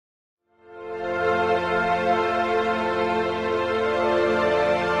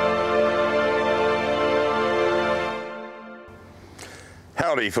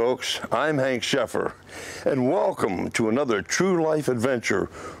Howdy folks, I'm Hank Sheffer, and welcome to another true life adventure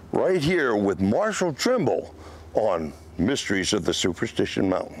right here with Marshall Trimble on Mysteries of the Superstition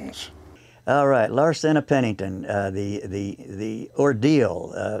Mountains. All right, Larcena Pennington, the ordeal,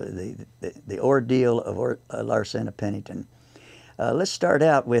 the ordeal of Larcena Pennington. Let's start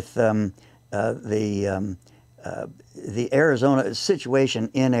out with the Arizona situation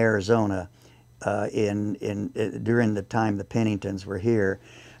in Arizona during the time the Penningtons were here.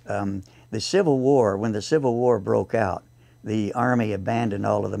 The Civil War, when the Civil War broke out, the Army abandoned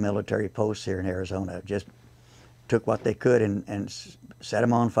all of the military posts here in Arizona, just took what they could and set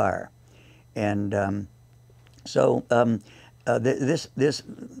them on fire. And this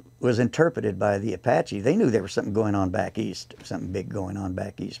was interpreted by the Apache. They knew there was something going on back east, something big going on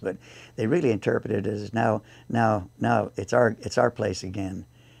back east, but they really interpreted it as now it's our place again.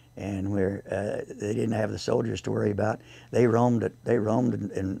 And they didn't have the soldiers to worry about. They roamed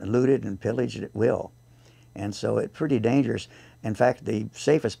and looted and pillaged at will. And so it's pretty dangerous. In fact, the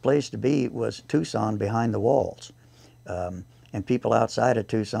safest place to be was Tucson behind the walls. And people outside of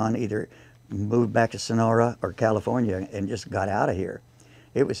Tucson either moved back to Sonora or California and just got out of here.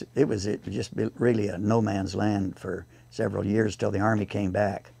 It was just really a no man's land for several years till the Army came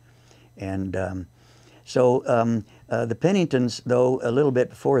back. And the Penningtons, though, a little bit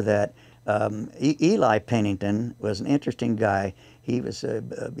before that, Eli Pennington was an interesting guy. He was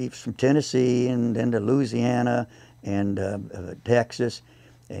from Tennessee and then to Louisiana and Texas,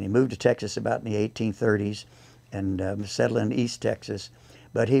 and he moved to Texas about in the 1830s and settled in East Texas.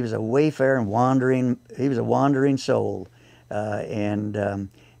 But he was a wayfaring, wandering soul, and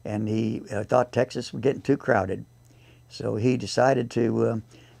he thought Texas was getting too crowded, so he decided to.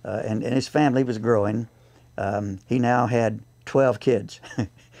 And his family was growing. He now had 12 kids,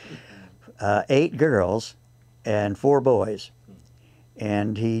 8 girls and 4 boys.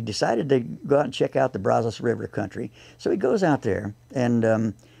 And he decided to go out and check out the Brazos River country. So he goes out there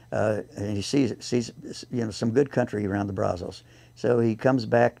and he sees some good country around the Brazos. So he comes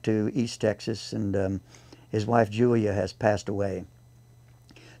back to East Texas, and his wife Julia has passed away.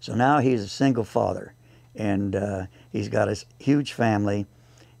 So now he's a single father, and he's got a huge family.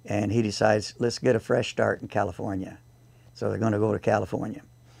 And he decides, let's get a fresh start in California. So they're going to go to California.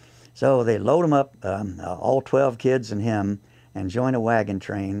 So they load him up, all 12 kids and him, and join a wagon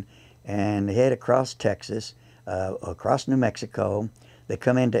train and head across Texas, across New Mexico. They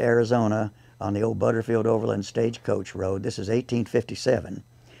come into Arizona on the old Butterfield Overland Stagecoach Road. This is 1857.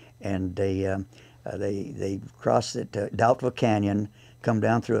 And they cross it to Doubtful Canyon, come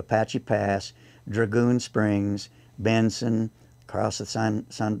down through Apache Pass, Dragoon Springs, Benson, across the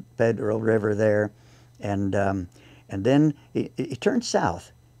San Pedro River there, and then he turned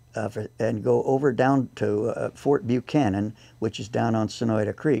south and go over down to Fort Buchanan, which is down on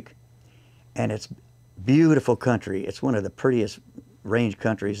Sonoyta Creek, and it's beautiful country. It's one of the prettiest range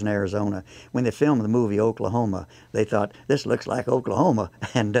countries in Arizona. When they filmed the movie Oklahoma, they thought this looks like Oklahoma,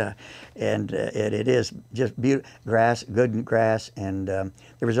 and it is just beautiful grass, good grass, and there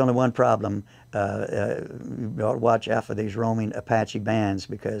was only one problem. Watch out for these roaming Apache bands,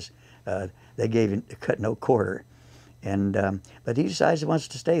 because they cut no quarter, and but he decides he wants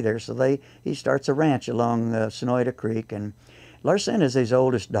to stay there, so he starts a ranch along Sonoyta Creek, and Larcena is his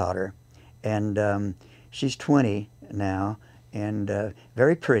oldest daughter, and she's 20 now. And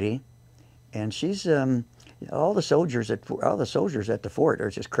very pretty, and she's all the soldiers at the fort are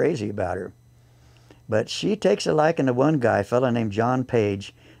just crazy about her. But she takes a liking to one guy, a fellow named John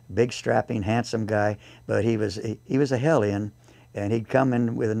Page, big strapping, handsome guy. But he was a hellion, and he'd come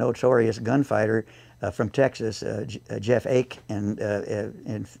in with a notorious gunfighter from Texas, Jeff Ake, in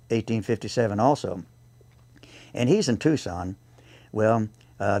 1857 also. And he's in Tucson. Well,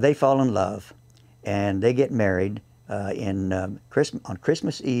 they fall in love, and they get married. On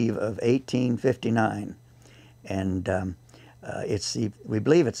Christmas Eve of 1859, and we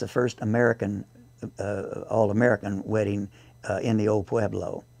believe it's the first American, all-American wedding in the old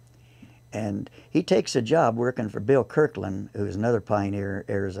Pueblo. And he takes a job working for Bill Kirkland, who's another pioneer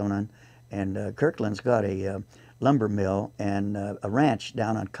Arizonan, and Kirkland's got a lumber mill and a ranch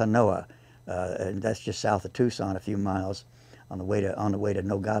down on Canoa, and that's just south of Tucson, a few miles on the way to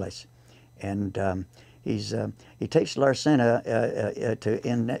Nogales, and he takes Larcena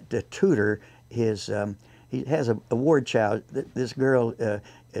to tutor his. He has a ward child. This girl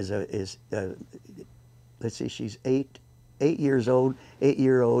is let's see, she's 8 years old,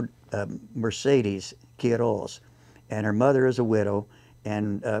 8-year-old Mercedes Quiroz, and her mother is a widow.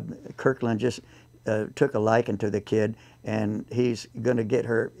 And Kirkland just took a liking to the kid, and he's going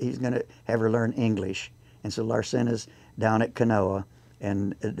to have her learn English. And so Larcena's down at Canoa,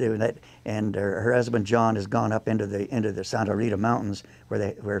 and her husband John has gone up into the Santa Rita Mountains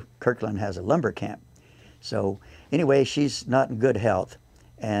where Kirkland has a lumber camp. So anyway, she's not in good health,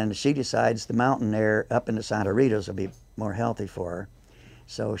 and she decides the mountain air up in the Santa Ritas will be more healthy for her.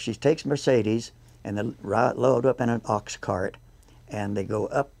 So she takes Mercedes and they load up in an ox cart, and they go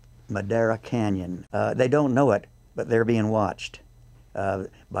up Madera Canyon. They don't know it, but they're being watched by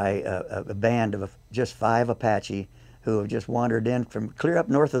a band of just 5 Apache who have just wandered in from clear up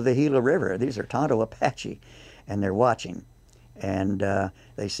north of the Gila River. These are Tonto Apache, and they're watching. And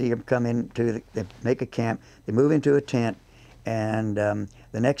they see them come into, they make a camp, they move into a tent, and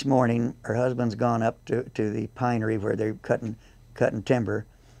the next morning her husband's gone up to the pinery where they're cutting timber,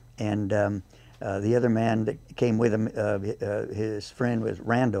 and the other man that came with him, his friend was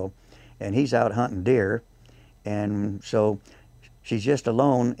Randall, and he's out hunting deer, and so she's just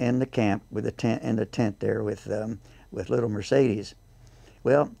alone in the camp with the tent there with little Mercedes.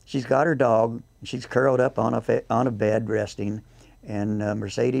 Well, she's got her dog. She's curled up on a bed resting, and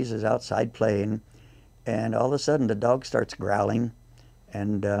Mercedes is outside playing, and all of a sudden the dog starts growling,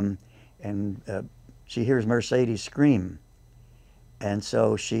 and she hears Mercedes scream, and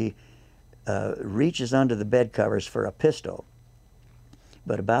so she reaches under the bed covers for a pistol.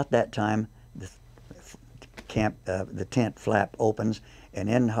 But about that time, the tent flap opens, and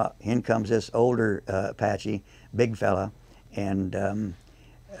in comes this older Apache, big fella, and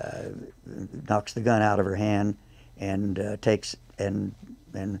knocks the gun out of her hand, and takes and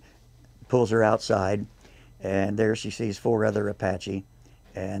pulls her outside, and there she sees 4 other Apache,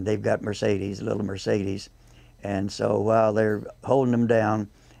 and they've got Mercedes, little Mercedes, and so while they're holding them down,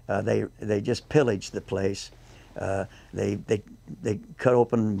 they just pillage the place. They cut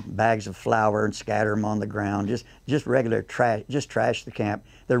open bags of flour and scatter them on the ground, just regular trash, just trash the camp.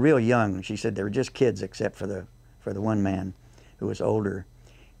 They're real young. She said they were just kids except for the one man who was older,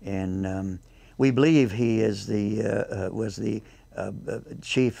 and we believe he is was the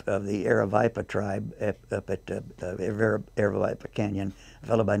chief of the Aravaipa tribe up at Aravaipa Canyon, a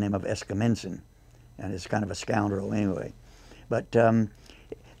fellow by the name of Escamenson, and is kind of a scoundrel anyway. But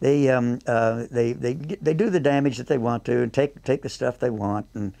they do the damage that they want to, and take the stuff they want,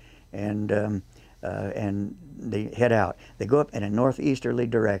 and they head out. They go up in a northeasterly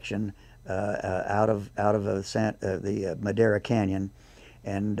direction out of the Madera Canyon,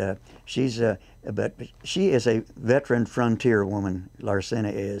 and but she is a veteran frontier woman.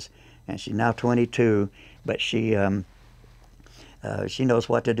 Larcena is, and she's now 22, but she knows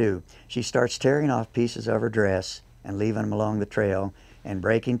what to do. She starts tearing off pieces of her dress and leaving them along the trail, and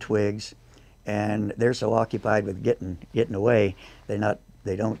breaking twigs, and they're so occupied with getting away, they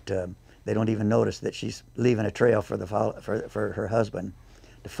don't even notice that she's leaving a trail for her husband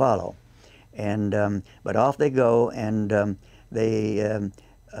to follow, and but off they go, and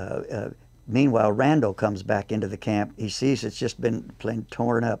meanwhile Randall comes back into the camp. He sees it's just been plain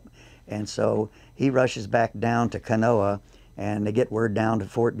torn up, and so he rushes back down to Kanoa, and they get word down to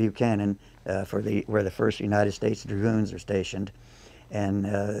Fort Buchanan where the 1st United States Dragoons are stationed. And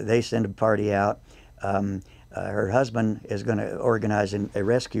they send a party out. Her husband is going to organize a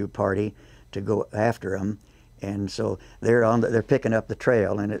rescue party to go after them, and so they're picking up the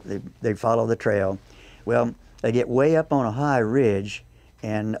trail, and they follow the trail. Well, they get way up on a high ridge,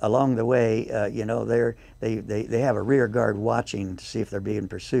 and along the way, they have a rear guard watching to see if they're being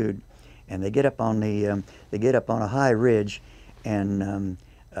pursued, and they get up on a high ridge, and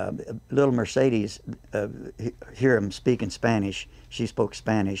little Mercedes hear them speaking Spanish. She spoke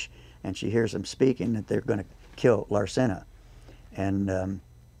Spanish, and she hears them speaking that they're going to kill Larcena, and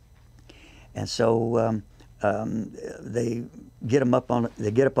so they get up on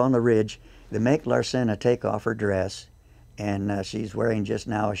the ridge. They make Larcena take off her dress, and she's wearing just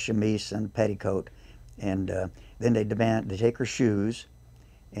now a chemise and petticoat, and then they take her shoes,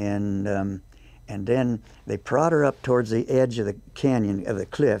 and then they prod her up towards the edge of the canyon, of the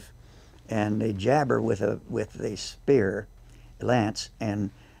cliff, and they jab her with a spear, lance, and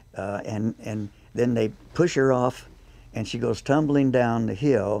then they push her off, and she goes tumbling down the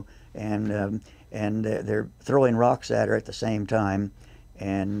hill, and they're throwing rocks at her at the same time,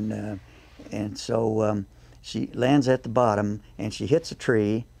 and so she lands at the bottom, and she hits a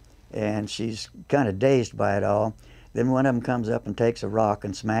tree, and she's kind of dazed by it all. Then one of them comes up and takes a rock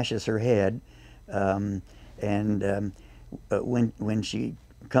and smashes her head. When she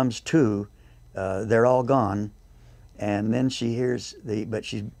comes to, they're all gone, and then she hears but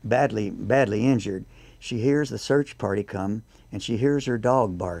she's badly injured. She hears the search party come, and she hears her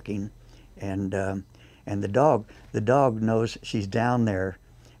dog barking, and the dog knows she's down there,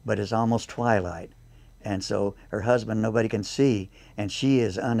 but it's almost twilight, And so her husband, nobody can see, and she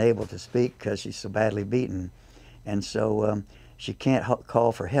is unable to speak because she's so badly beaten. And so she can't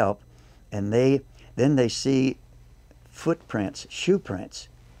call for help. And then they see footprints, shoe prints,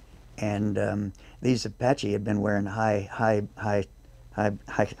 and these Apache had been wearing high-rising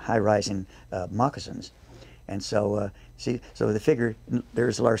moccasins, and so so they figure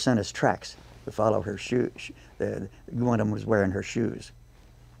there's Larcena's tracks to follow her shoe. One of them was wearing her shoes,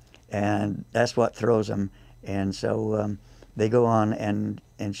 and that's what throws them. And so they go on, and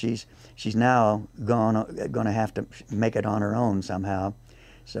she's now going to have to make it on her own somehow.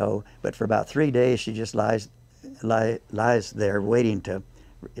 So, but for about 3 days she just lies there waiting to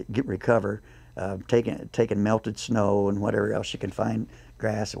recover, taking melted snow and whatever else she can find,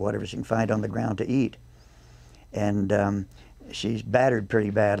 grass or whatever she can find on the ground to eat. And she's battered pretty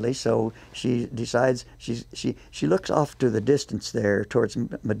badly, so she decides she looks off to the distance there towards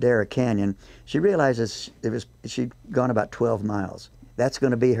Madera Canyon. She realizes she'd gone about 12 miles. That's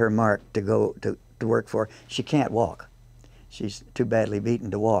going to be her mark to go to work for. She can't walk. She's too badly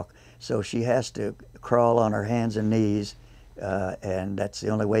beaten to walk, so she has to crawl on her hands and knees, and that's the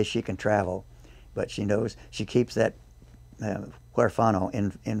only way she can travel. But she knows she keeps that huerfano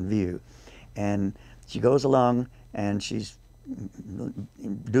in view, and she goes along, and she's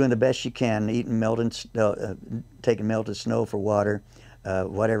doing the best she can, eating taking melted snow for water,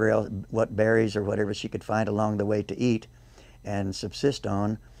 whatever else, what berries or whatever she could find along the way to eat and subsist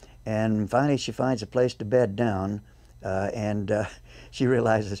on. And finally she finds a place to bed down, and she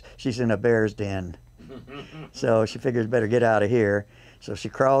realizes she's in a bear's den. So she figures better get out of here. So she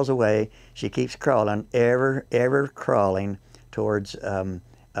crawls away. She keeps crawling, ever crawling towards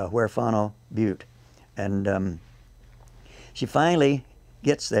Huerfano Butte. And she finally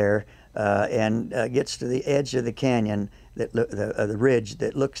gets there and gets to the edge of the canyon, the ridge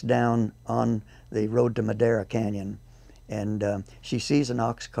that looks down on the road to Madera Canyon. And she sees an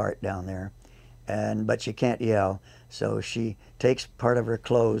ox cart down there, but she can't yell. So she takes part of her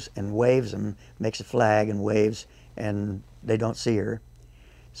clothes and waves them, makes a flag and waves, and they don't see her.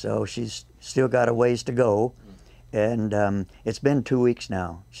 So she's still got a ways to go. And it's been 2 weeks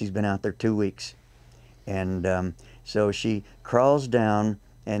now. She's been out there 2 weeks. And so she crawls down,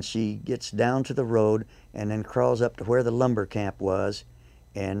 and she gets down to the road and then crawls up to where the lumber camp was,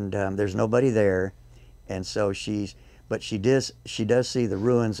 and there's nobody there. And so but she does see the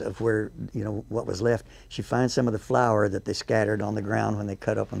ruins of where, what was left. She finds some of the flour that they scattered on the ground when they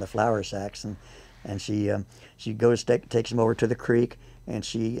cut open the flour sacks, and she goes, takes them over to the creek, and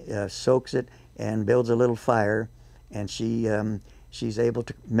she soaks it and builds a little fire, and she's able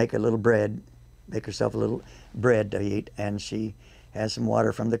to make make herself a little bread to eat, and she has some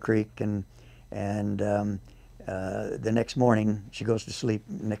water from the creek, and the next morning she goes to sleep.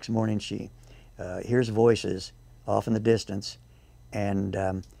 Next morning she hears voices off in the distance, and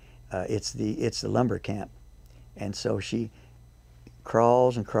it's the lumber camp. And so she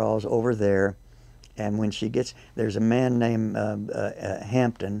crawls and crawls over there, and when she gets, there's a man named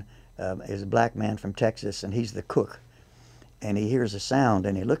Hampton, is a black man from Texas, and he's the cook, and he hears a sound,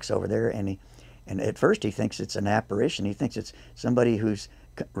 and he looks over there, and at first he thinks it's an apparition. He thinks it's somebody who's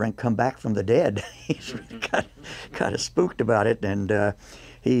come back from the dead. He's really kind of spooked about it, and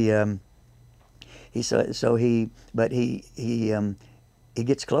he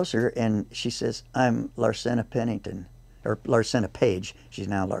gets closer, and she says, "I'm Larcena Pennington," or Larcena Page. She's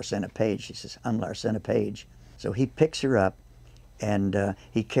now Larcena Page. She says, "I'm Larcena Page." So he picks her up, and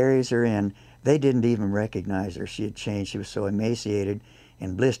he carries her in. They didn't even recognize her. She had changed. She was so emaciated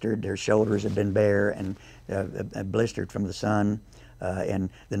and blistered. Her shoulders had been bare and blistered from the sun. And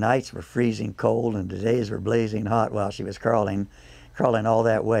the nights were freezing cold, and the days were blazing hot while she was crawling all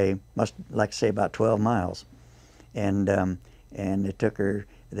that way. Must like say about 12 miles. And they took her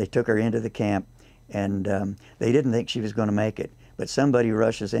into the camp, and they didn't think she was going to make it. But somebody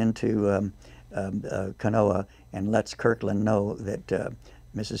rushes into Kanoa and lets Kirkland know that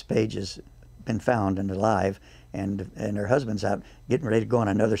Mrs. Page has been found and alive, and her husband's out getting ready to go on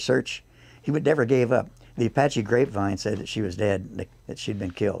another search. He never gave up. The Apache grapevine said that she was dead, that she'd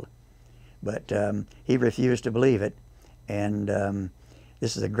been killed, but he refused to believe it. And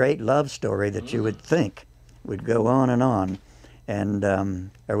this is a great love story that you would think would go on, and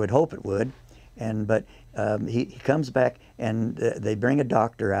or would hope it would. But he comes back, and they bring a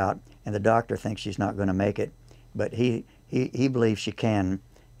doctor out, and the doctor thinks she's not going to make it, but he believes she can,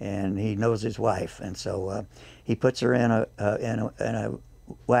 and he knows his wife, and so he puts her in a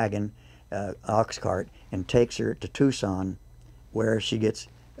wagon, ox cart, and takes her to Tucson, where she gets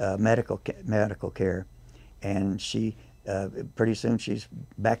medical care, and she pretty soon she's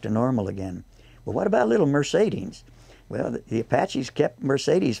back to normal again. well, what about little Mercedes? Well, the Apaches kept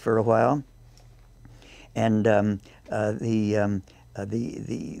Mercedes for a while, and the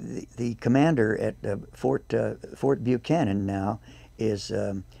commander at Fort Buchanan now is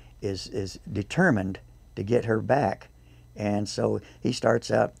determined to get her back, and so he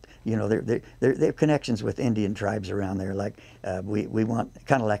starts out. You know, they have connections with Indian tribes around there. Like we want,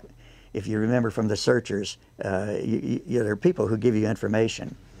 kind of like, if you remember from the Searchers, there are people who give you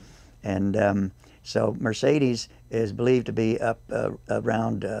information, and so Mercedes is believed to be up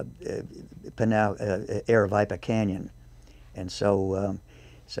around Aravaipa Canyon, and so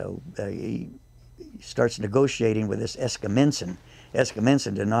he starts negotiating with this Escamenson.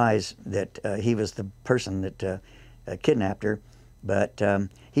 Escamenson denies that he was the person that kidnapped her, but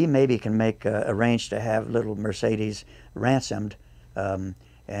he maybe can make arrange to have little Mercedes ransomed, and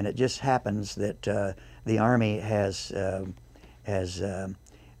it just happens that the Army has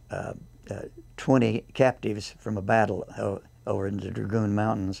 20 captives from a battle over in the Dragoon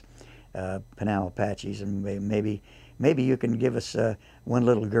Mountains, Pinal Apaches, and maybe you can give us one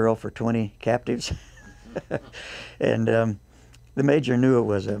little girl for 20 captives. And the major knew it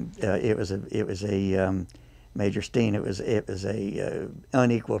was a Major Steen. It was a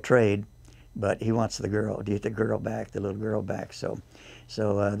unequal trade, but he wants the girl. Get the girl back, the little girl back. So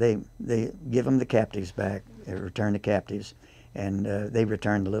they give him the captives back, return the captives, and they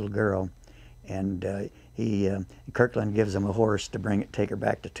return the little girl, and Kirkland gives him a horse to take her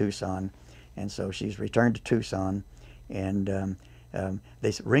back to Tucson, and so she's returned to Tucson, and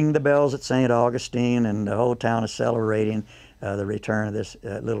they ring the bells at St. Augustine, and the whole town is celebrating the return of this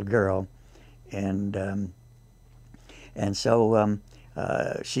little girl, and so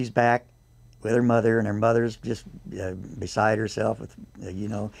she's back with her mother, and her mother's just beside herself with,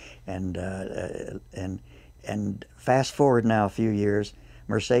 and fast forward now a few years,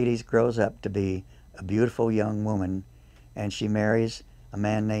 Mercedes grows up to be a beautiful young woman, and she marries a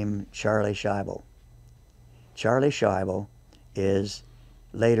man named Charlie Scheibel. Charlie Scheibel is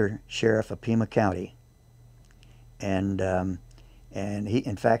later sheriff of Pima County, and he,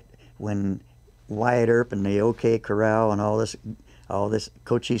 in fact, when Wyatt Earp and the OK Corral and all this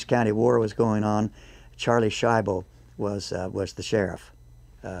Cochise County War was going on, Charlie Scheibel was the sheriff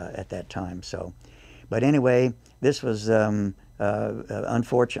at that time. So, but anyway, this was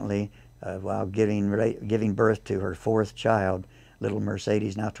unfortunately while giving birth to her fourth child, little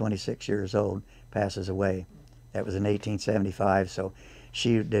Mercedes, now 26 years old, passes away. That was in 1875. So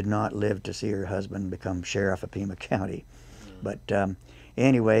she did not live to see her husband become sheriff of Pima County. But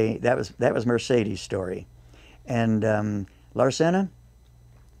anyway, that was Mercedes' story, and Larcena.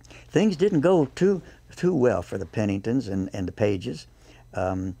 Things didn't go too well for the Penningtons and the Pages.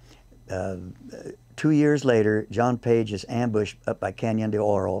 2 years later, John Page is ambushed up by Canyon de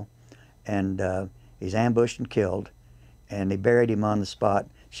Oro, and he's ambushed and killed, and they buried him on the spot.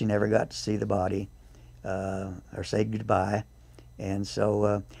 She never got to see the body or say goodbye, and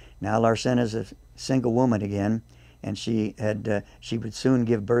so now Larcena's a single woman again, and she would soon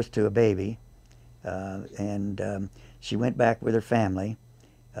give birth to a baby, and she went back with her family.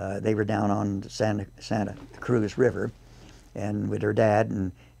 They were down on the Santa Cruz River, and with her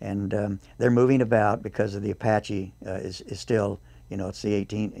dad, and they're moving about because of the Apache is still, it's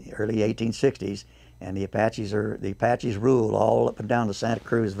the early 1860s, and the Apaches rule all up and down the Santa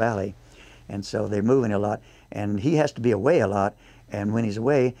Cruz Valley, and so they're moving a lot, and he has to be away a lot, and when he's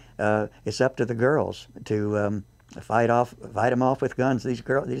away, it's up to the girls to fight them off with guns. These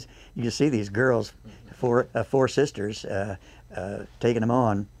girls, you see these girls, four sisters, taking them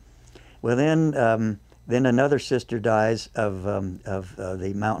on. Well, then another sister dies of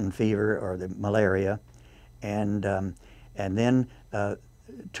the mountain fever or the malaria, and then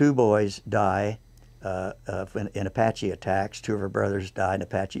two boys die in Apache attacks. Two of her brothers died in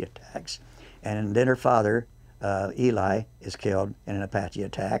Apache attacks, and then her father, Eli, is killed in an Apache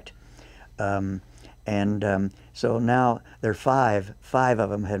attack. So now there are five of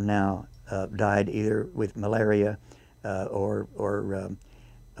them have now died either with malaria or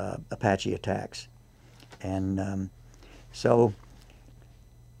Apache attacks. And so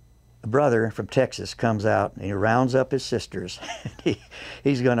a brother from Texas comes out and he rounds up his sisters.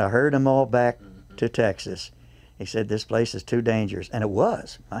 He's going to herd them all back to Texas. He said, this place is too dangerous. And it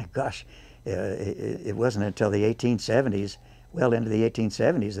was. My gosh, it wasn't until the 1870s, well into the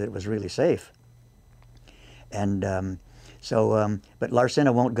 1870s, that it was really safe. And but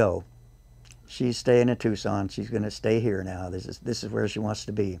Larcena won't go. She's staying in Tucson. She's going to stay here now. This is where she wants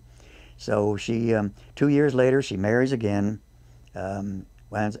to be. So she 2 years later she marries again,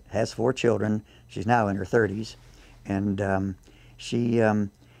 has 4 children. She's now in her 30s, and she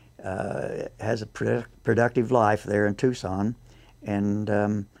has a productive life there in Tucson, and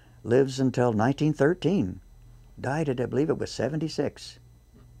lives until 1913. Died at, I believe it was 76.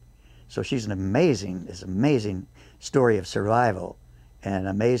 So she's an amazing story of survival, and an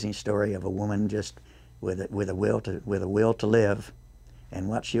amazing story of a woman just with a will to live, and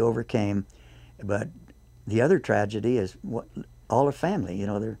what she overcame. But the other tragedy is all her family. You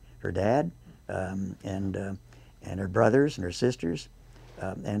know, her dad, and her brothers and her sisters,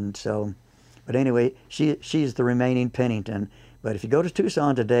 and so. But anyway, she's the remaining Pennington. But if you go to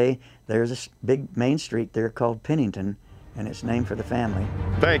Tucson today, there's a big main street there called Pennington, and it's named for the family.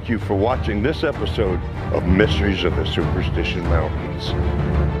 Thank you for watching this episode of Mysteries of the Superstition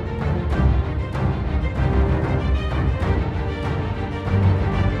Mountains.